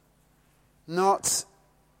Not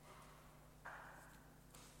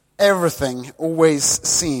everything always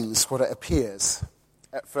seems what it appears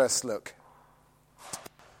at first look.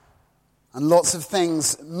 And lots of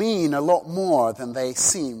things mean a lot more than they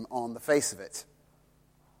seem on the face of it.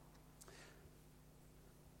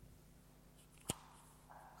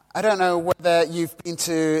 I don't know whether you've been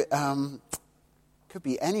to, could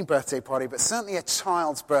be any birthday party, but certainly a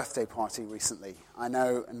child's birthday party recently. I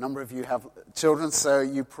know a number of you have children, so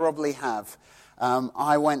you probably have.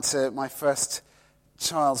 I went to my first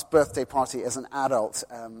child's birthday party as an adult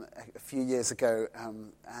a few years ago,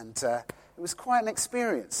 and it was quite an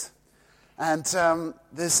experience. And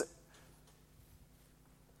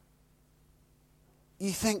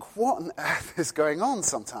you think, what on earth is going on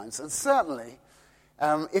sometimes? And certainly,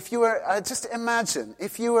 if you were, just imagine,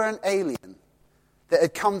 if you were an alien that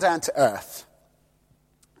had come down to Earth,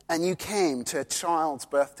 and you came to a child's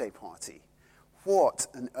birthday party, what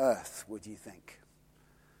on earth would you think?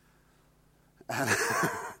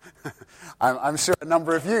 I'm sure a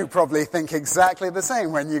number of you probably think exactly the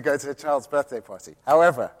same when you go to a child's birthday party.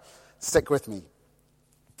 However, stick with me.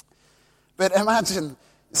 But imagine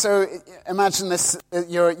this,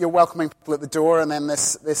 you're welcoming people at the door, and then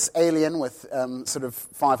this alien with sort of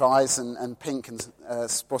 5 eyes and pink and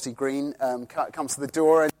spotty green comes to the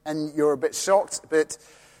door, and you're a bit shocked, but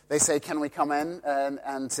they say, "Can we come in?"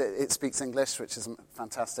 And it speaks English, which is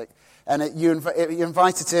fantastic. And you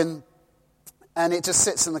invite it in, and it just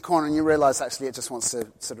sits in the corner, and you realize actually it just wants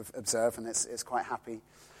to sort of observe, and it's quite happy.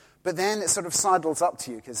 But then it sort of sidles up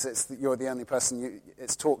to you because you're the only person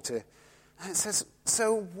it's talked to. And it says,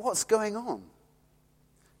 "So what's going on?"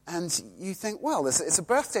 And you think, well, it's a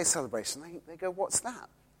birthday celebration. They go, "What's that?"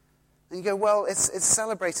 And you go, "Well, it's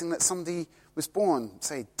celebrating that somebody was born,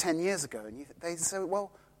 say, 10 years ago." And they say,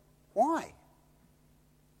 "Well, why?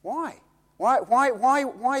 Why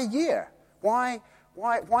a year? Why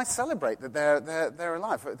celebrate that they're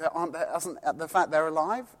alive? Doesn't the fact they're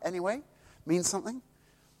alive anyway mean something?"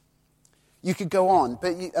 You could go on,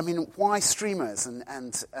 but why streamers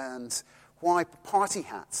and why party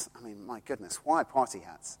hats? I mean, my goodness, why party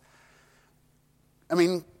hats? I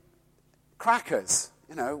mean, crackers.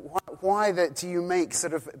 Why do you make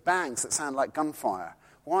sort of bangs that sound like gunfire?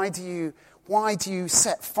 Why do you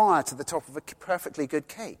set fire to the top of a perfectly good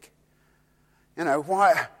cake?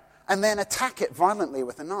 Why? And then attack it violently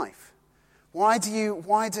with a knife. Why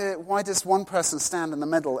does one person stand in the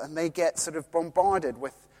middle and they get sort of bombarded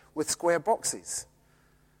with square boxes?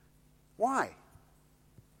 Why?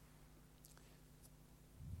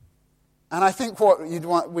 And I think what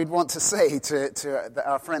we'd want to say to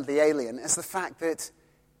our friendly alien is the fact that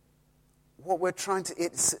what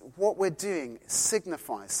we're doing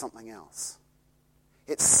signifies something else.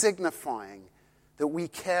 It's signifying that we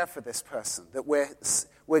care for this person, that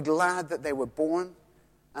we're glad that they were born,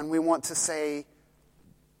 and we want to say,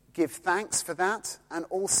 give thanks for that, and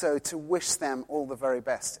also to wish them all the very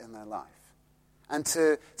best in their life, and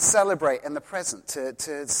to celebrate in the present,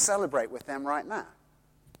 to celebrate with them right now.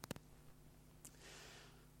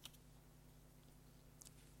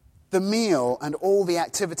 The meal and all the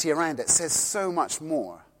activity around it says so much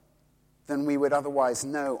more than we would otherwise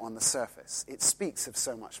know on the surface. It speaks of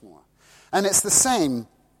so much more. And it's the same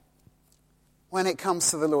when it comes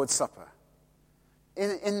to the Lord's Supper.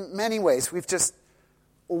 In many ways, we've just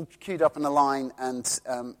all queued up in a line and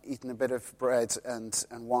eaten a bit of bread and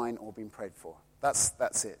wine, or been prayed for.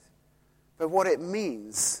 That's it. But what it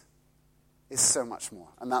means is so much more.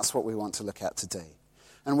 And that's what we want to look at today.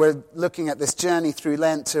 And we're looking at this journey through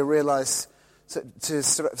Lent to realize, to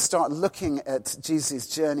sort of start looking at Jesus'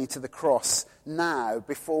 journey to the cross now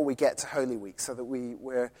before we get to Holy Week, so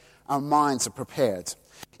that our minds are prepared.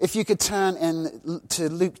 If you could turn in to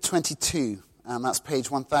Luke 22, that's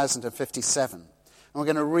page 1057. And we're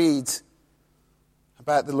going to read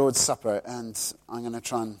about the Lord's Supper, and I'm going to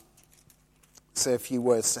try and say a few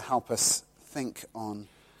words to help us think on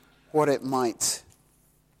what it might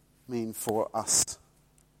mean for us.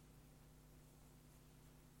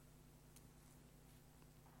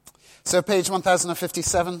 So page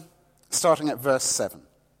 1057, starting at verse 7.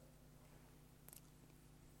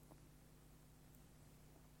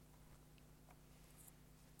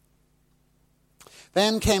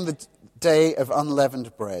 Then came the day of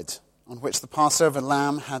unleavened bread, on which the Passover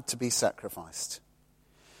lamb had to be sacrificed.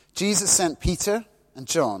 Jesus sent Peter and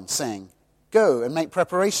John, saying, "Go and make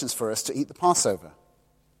preparations for us to eat the Passover."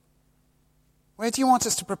 "Where do you want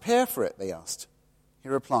us to prepare for it?" they asked. He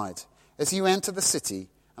replied, "As you enter the city,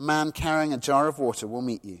 a man carrying a jar of water will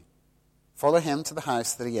meet you. Follow him to the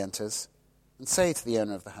house that he enters, and say to the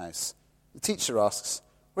owner of the house, 'The teacher asks,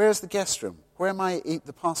 Where is the guest room? Where may I eat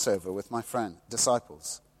the Passover with my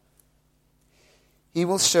disciples? He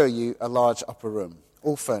will show you a large upper room,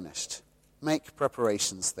 all furnished. Make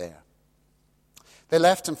preparations there." They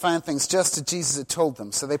left and found things just as Jesus had told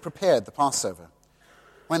them, so they prepared the Passover.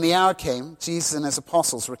 When the hour came, Jesus and his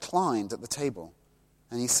apostles reclined at the table,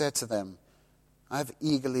 and he said to them, "I have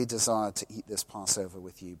eagerly desired to eat this Passover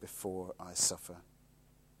with you before I suffer.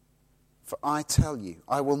 For I tell you,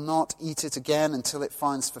 I will not eat it again until it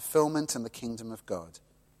finds fulfillment in the kingdom of God."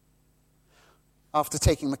 After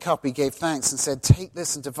taking the cup, he gave thanks and said, "Take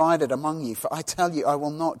this and divide it among you, for I tell you, I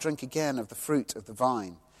will not drink again of the fruit of the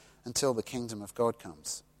vine until the kingdom of God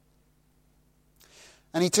comes."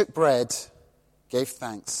 And he took bread, gave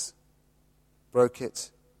thanks, broke it,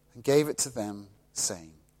 and gave it to them,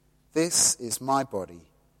 saying, "This is my body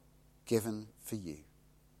given for you.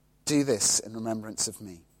 Do this in remembrance of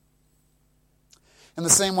me." In the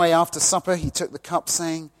same way, after supper, he took the cup,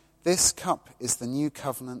 saying, "This cup is the new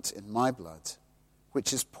covenant in my blood,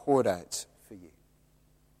 which is poured out for you.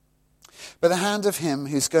 But the hand of him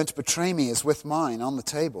who's going to betray me is with mine on the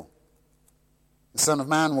table. The Son of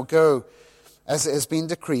Man will go as it has been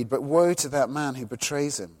decreed, but woe to that man who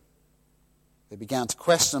betrays him." They began to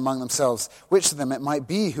question among themselves which of them it might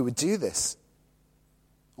be who would do this.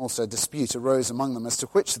 Also a dispute arose among them as to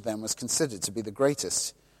which of them was considered to be the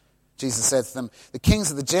greatest. Jesus said to them, "The kings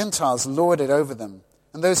of the Gentiles lord it over them,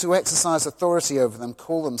 and those who exercise authority over them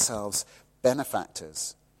call themselves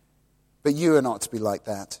benefactors. But you are not to be like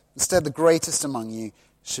that. Instead, the greatest among you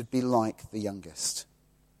should be like the youngest,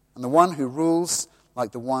 and the one who rules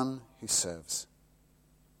like the one who serves.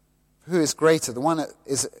 Who is greater, the one that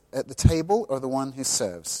is at the table or the one who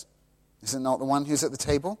serves? Is it not the one who's at the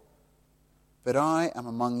table? But I am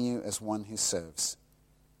among you as one who serves.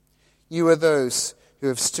 You are those who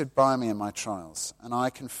have stood by me in my trials, and I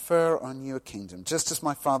confer on you a kingdom, just as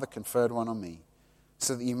my Father conferred one on me,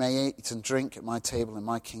 so that you may eat and drink at my table in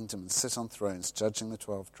my kingdom and sit on thrones, judging the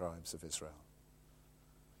 12 tribes of Israel."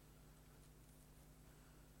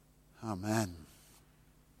 Amen.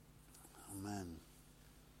 Amen.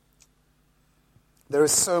 There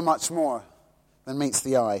is so much more than meets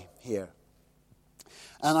the eye here.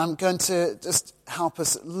 And I'm going to just help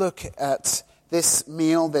us look at this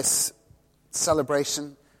meal, this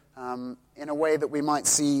celebration, in a way that we might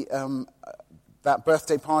see that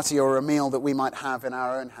birthday party or a meal that we might have in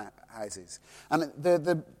our own houses. And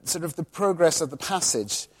the sort of the progress of the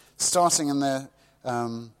passage, starting in at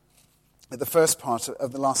the first part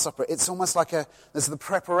of the Last Supper, it's almost like there's the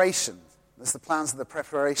preparation. There's the plans of the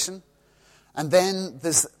preparation. And then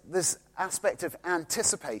there's this aspect of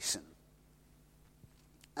anticipation.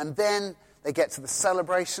 And then they get to the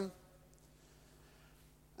celebration.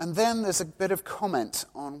 And then there's a bit of comment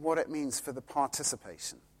on what it means for the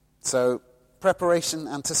participation. So preparation,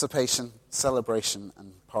 anticipation, celebration,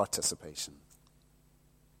 and participation.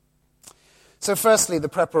 So firstly, the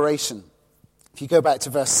preparation. If you go back to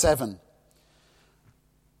verse 7,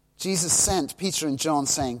 Jesus sent Peter and John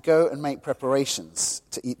saying, "Go and make preparations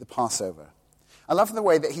to eat the Passover." I love the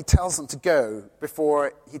way that he tells them to go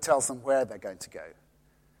before he tells them where they're going to go.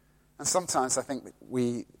 And sometimes I think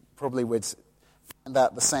we probably would find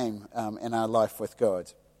that the same in our life with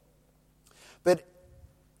God. But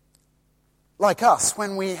like us,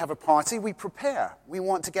 when we have a party, we prepare. We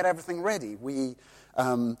want to get everything ready. We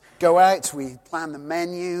go out, we plan the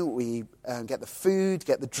menu, we get the food,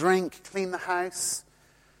 get the drink, clean the house,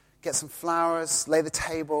 get some flowers, lay the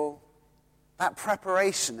table. That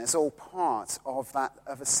preparation is all part of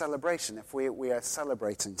a celebration if we are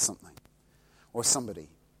celebrating something or somebody.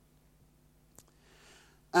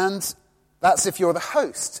 And that's if you're the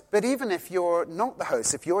host. But even if you're not the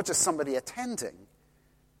host, if you're just somebody attending,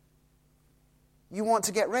 you want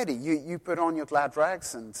to get ready. You put on your glad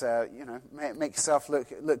rags and make yourself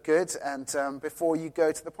look good. And before you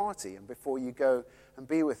go to the party, and before you go and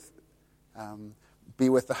be with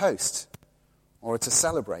the host or to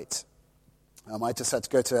celebrate. I just had to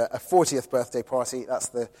go to a 40th birthday party. That's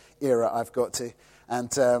the era I've got to.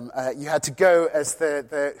 And you had to go as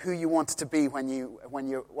the who you wanted to be when you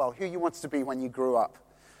grew up.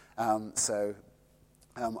 So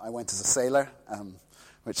I went as a sailor,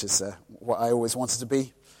 which is what I always wanted to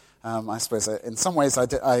be. I suppose in some ways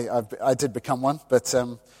I did become one, but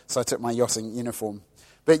so I took my yachting uniform.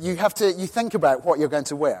 But you think about what you're going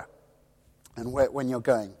to wear and when you're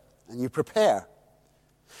going, and you prepare.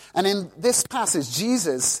 And in this passage,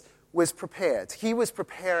 Jesus was prepared. He was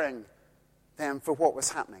preparing them for what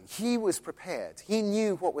was happening. He was prepared. He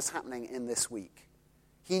knew what was happening in this week.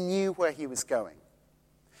 He knew where he was going.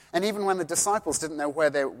 And even when the disciples didn't know where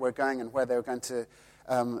they were going and where they were going to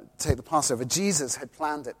take the Passover. Jesus had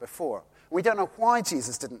planned it before. We don't know why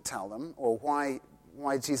Jesus didn't tell them, or why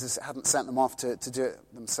Jesus hadn't sent them off to do it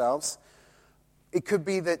themselves. It could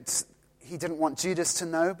be that he didn't want Judas to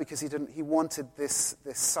know, because he wanted this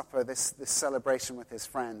supper, this celebration with his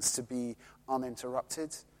friends to be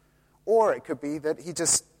uninterrupted. Or it could be that he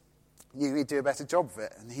just knew he'd do a better job of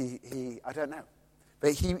it, and he I don't know.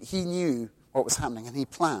 But he knew what was happening, and he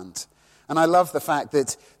planned. And I love the fact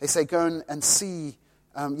that they say, go and see,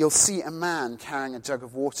 you'll see a man carrying a jug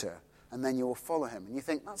of water, and then you will follow him. And you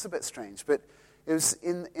think, that's a bit strange. But it was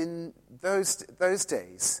in those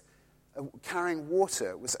days, carrying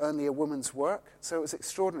water was only a woman's work. So it was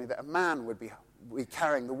extraordinary that a man would be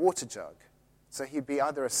carrying the water jug. So he'd be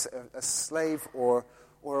either a slave or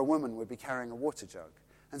a woman would be carrying a water jug.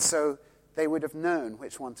 And so they would have known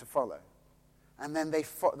which one to follow. And then they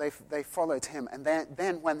followed him. And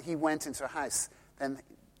then when he went into a house, then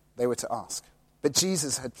they were to ask. But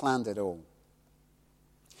Jesus had planned it all.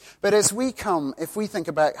 But as we come, if we think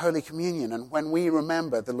about Holy Communion, and when we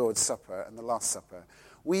remember the Lord's Supper and the Last Supper,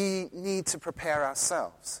 we need to prepare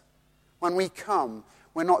ourselves. When we come,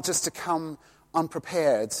 we're not just to come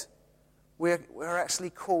unprepared. We're actually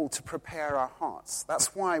called to prepare our hearts.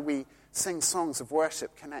 That's why we sing songs of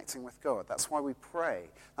worship connecting with God. That's why we pray.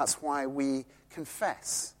 That's why we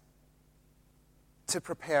confess, to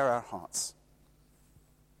prepare our hearts.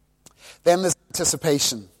 Then there's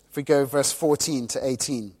anticipation. If we go verse 14 to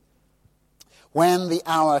 18. When the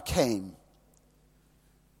hour came.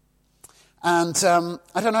 And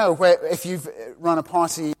I don't know if you've run a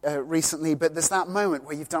party recently, but there's that moment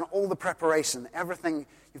where you've done all the preparation, everything,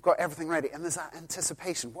 you've got everything ready, and there's that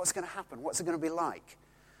anticipation. What's going to happen? What's it going to be like?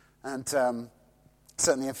 And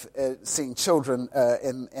certainly, if seeing children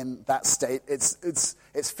in that state,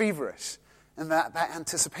 it's feverish, and that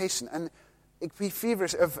anticipation. And it can be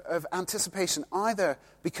feverish of anticipation, either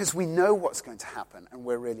because we know what's going to happen and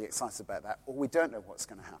we're really excited about that, or we don't know what's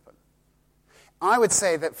going to happen. I would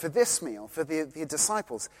say that for this meal, for the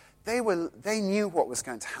disciples, they knew what was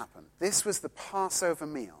going to happen. This was the Passover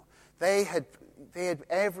meal. They had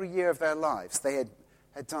every year of their lives, they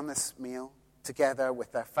had done this meal together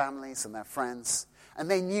with their families and their friends, and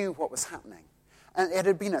they knew what was happening. And it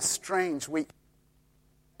had been a strange week.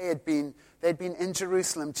 They'd been in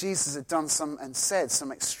Jerusalem. Jesus had done and said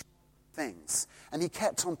some extreme things, and he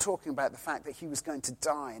kept on talking about the fact that he was going to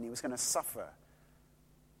die and he was going to suffer.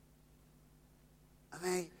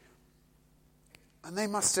 And they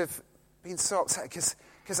must have been so upset,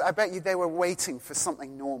 because I bet you they were waiting for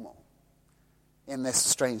something normal in this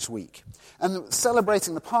strange week. And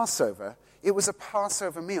celebrating the Passover, it was a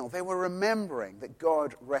Passover meal. They were remembering that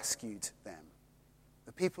God rescued them,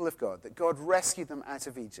 the people of God, that God rescued them out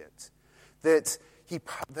of Egypt, that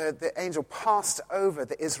the angel passed over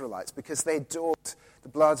the Israelites because they daubed the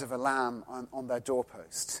blood of a lamb on their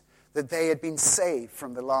doorpost, that they had been saved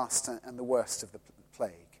from the last and the worst of the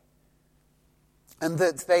plague, and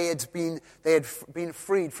that they had been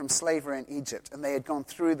freed from slavery in Egypt, and they had gone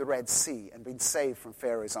through the Red Sea and been saved from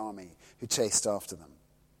Pharaoh's army who chased after them.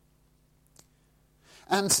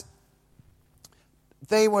 And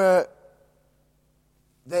there were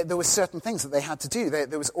certain things that they had to do.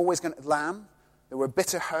 There was always lamb. There were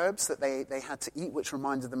bitter herbs that they had to eat, which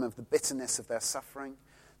reminded them of the bitterness of their suffering.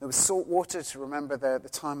 There was salt water to remember the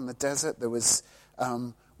time in the desert. There was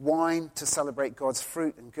wine to celebrate God's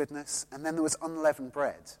fruit and goodness. And then there was unleavened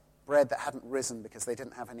bread that hadn't risen because they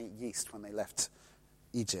didn't have any yeast when they left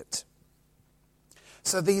Egypt.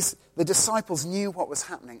 So the disciples knew what was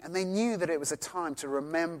happening, and they knew that it was a time to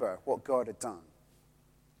remember what God had done.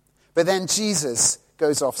 But then Jesus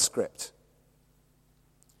goes off script.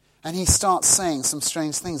 And he starts saying some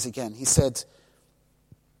strange things again. He said,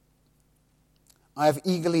 I have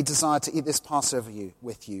eagerly desired to eat this Passover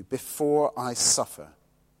with you before I suffer.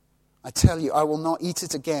 I tell you, I will not eat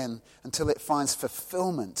it again until it finds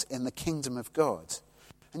fulfillment in the kingdom of God.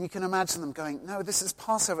 And you can imagine them going, no, this is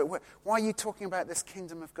Passover. Why are you talking about this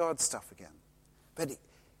kingdom of God stuff again? But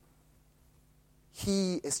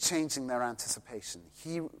he is changing their anticipation.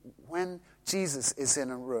 When Jesus is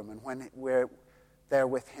in a room and when we're there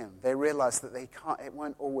with him, they realize that it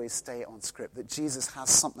won't always stay on script, that Jesus has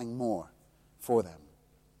something more for them.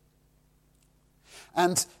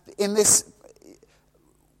 And in this,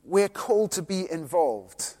 we're called to be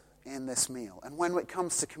involved in this meal. And when it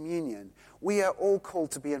comes to communion, we are all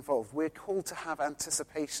called to be involved. We're called to have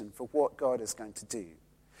anticipation for what God is going to do.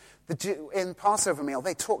 In Passover meal,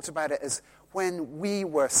 they talked about it as when we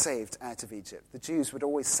were saved out of Egypt. The Jews would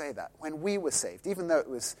always say that. When we were saved, even though it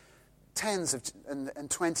was tens and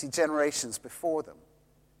 20 generations before them.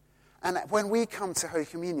 And when we come to Holy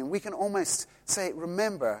Communion, we can almost say,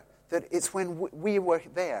 remember that it's when we were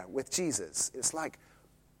there with Jesus. It's like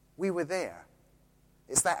we were there.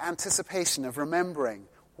 It's that anticipation of remembering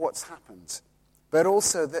what's happened. But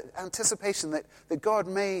also the anticipation that God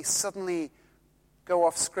may suddenly go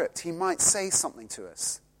off script. He might say something to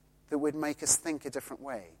us that would make us think a different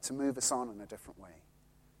way, to move us on in a different way.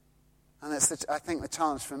 And that's, I think, the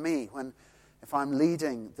challenge for me if I'm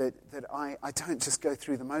leading, that I don't just go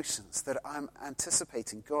through the motions, that I'm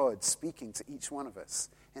anticipating God speaking to each one of us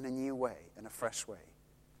in a new way, in a fresh way.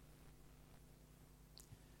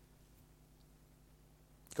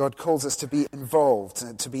 God calls us to be involved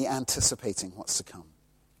and to be anticipating what's to come.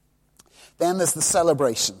 Then there's the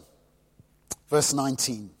celebration. Verse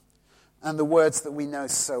 19. And the words that we know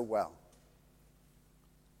so well.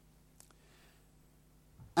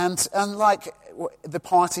 And like the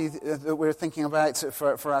party that we're thinking about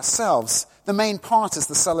for ourselves, the main part is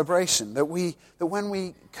the celebration. That when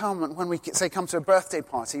we come to a birthday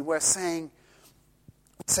party, we're say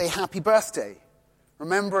happy birthday,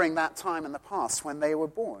 remembering that time in the past when they were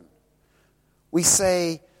born. We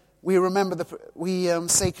say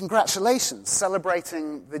congratulations,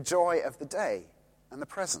 celebrating the joy of the day and the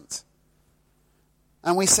present.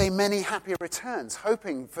 And we say many happy returns,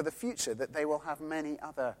 hoping for the future that they will have many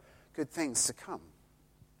other good things to come.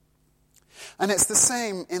 And it's the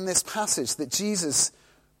same in this passage that Jesus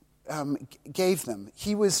gave them.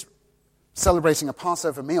 He was celebrating a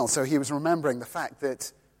Passover meal, so he was remembering the fact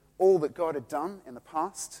that all that God had done in the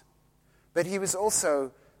past, but he was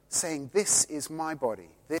also saying, this is my body,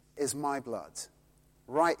 this is my blood,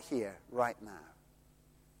 right here, right now,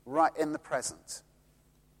 right in the present.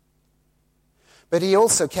 But he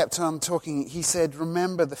also kept on talking. He said,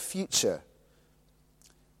 remember the future.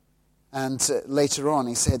 And later on,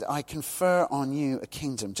 he said, I confer on you a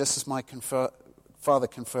kingdom, just as my Father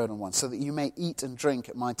conferred on one, so that you may eat and drink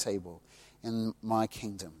at my table in my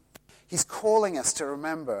kingdom. He's calling us to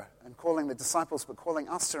remember, and calling the disciples, but calling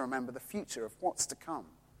us to remember the future of what's to come.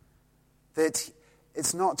 That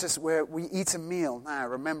it's not just where we eat a meal now,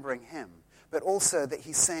 remembering him, but also that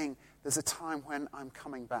he's saying, there's a time when I'm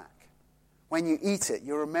coming back. When you eat it,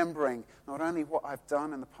 you're remembering not only what I've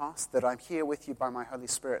done in the past, that I'm here with you by my Holy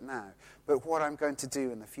Spirit now, but what I'm going to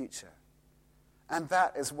do in the future. And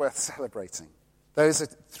that is worth celebrating. Those are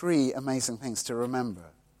three amazing things to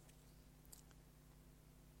remember.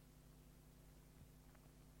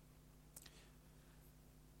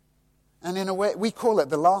 And in a way, we call it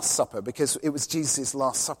the Last Supper because it was Jesus'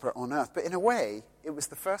 Last Supper on earth. But in a way, it was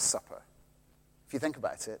the First Supper, if you think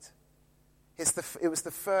about it. It was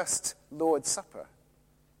the first Lord's Supper.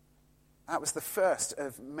 That was the first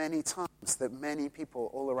of many times that many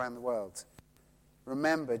people all around the world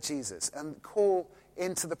remember Jesus and call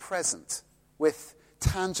into the present with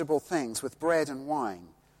tangible things, with bread and wine,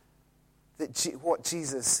 what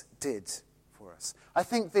Jesus did for us. I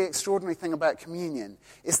think the extraordinary thing about communion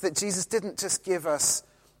is that Jesus didn't just give us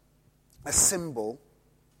a symbol,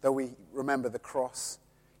 though we remember the cross.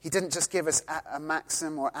 He didn't just give us a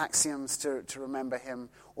maxim or axioms to remember him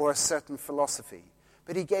or a certain philosophy,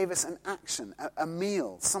 but he gave us an action, a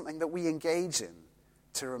meal, something that we engage in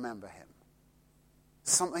to remember him,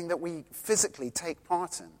 something that we physically take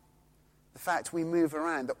part in. The fact we move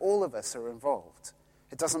around, that all of us are involved.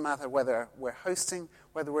 It doesn't matter whether we're hosting,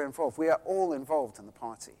 whether we're involved. We are all involved in the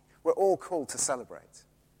party. We're all called to celebrate.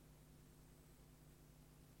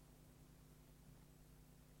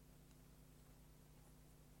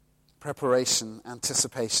 Preparation,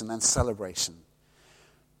 anticipation, and celebration.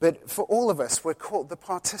 But for all of us, we're called the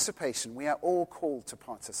participation. We are all called to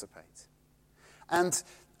participate. And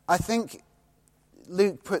I think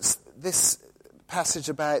Luke puts this passage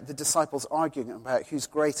about the disciples arguing about who's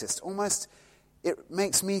greatest. Almost, it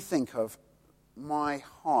makes me think of my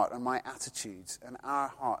heart and my attitude, and our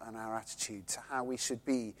heart and our attitude to how we should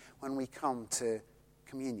be when we come to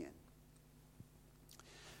communion.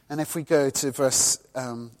 And if we go to verse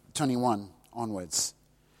 21 onwards,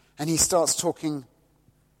 and he starts talking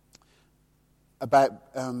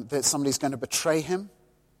about that somebody's going to betray him.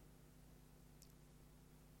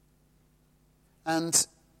 And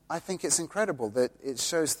I think it's incredible that it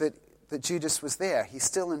shows that Judas was there. He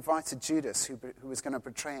still invited Judas, who was going to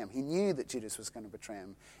betray him. He knew that Judas was going to betray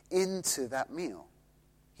him, into that meal.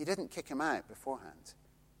 He didn't kick him out beforehand.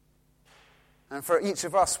 And for each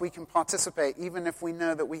of us, we can participate, even if we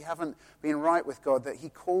know that we haven't been right with God, that he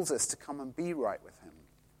calls us to come and be right with him.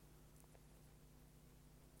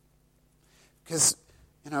 Because,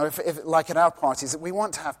 if like at our parties, we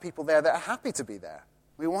want to have people there that are happy to be there.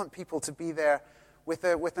 We want people to be there with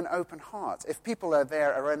an open heart. If people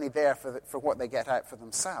are only there for what they get out for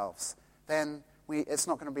themselves, then it's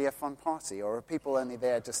not going to be a fun party. Or are people only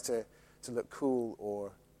there just to look cool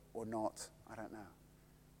or not? I don't know.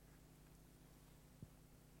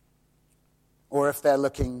 Or if they're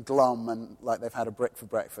looking glum and like they've had a brick for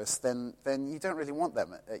breakfast, then you don't really want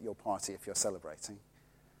them at your party if you're celebrating.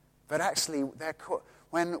 But actually,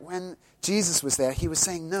 when Jesus was there, he was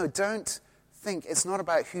saying, no, don't think, it's not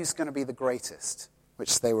about who's going to be the greatest,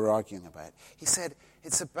 which they were arguing about. He said,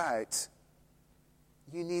 it's about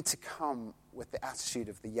you need to come with the attitude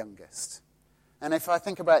of the youngest. And if I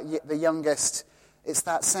think about the youngest, it's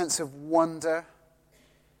that sense of wonder,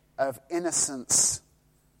 of innocence,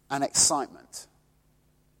 and excitement.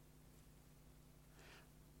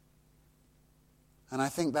 And I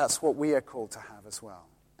think that's what we are called to have as well.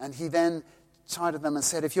 And he then chided them and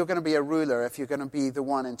said, if you're going to be a ruler, if you're going to be the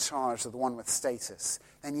one in charge or the one with status,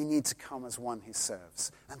 then you need to come as one who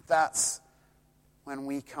serves. And that's when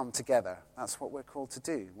we come together. That's what we're called to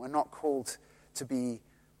do. We're not called to be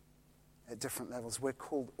at different levels. We're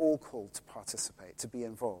all called to participate, to be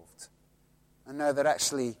involved. And know that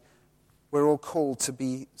actually we're all called to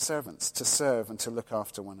be servants, to serve and to look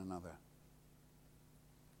after one another.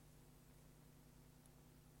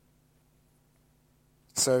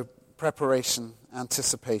 So, preparation,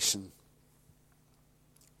 anticipation,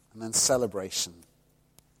 and then celebration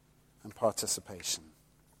and participation.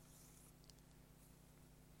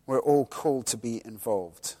 We're all called to be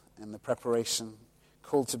involved in the preparation,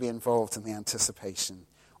 called to be involved in the anticipation,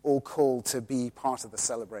 all called to be part of the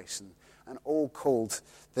celebration, and all called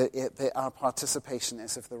that our participation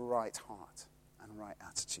is of the right heart and right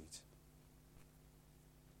attitude.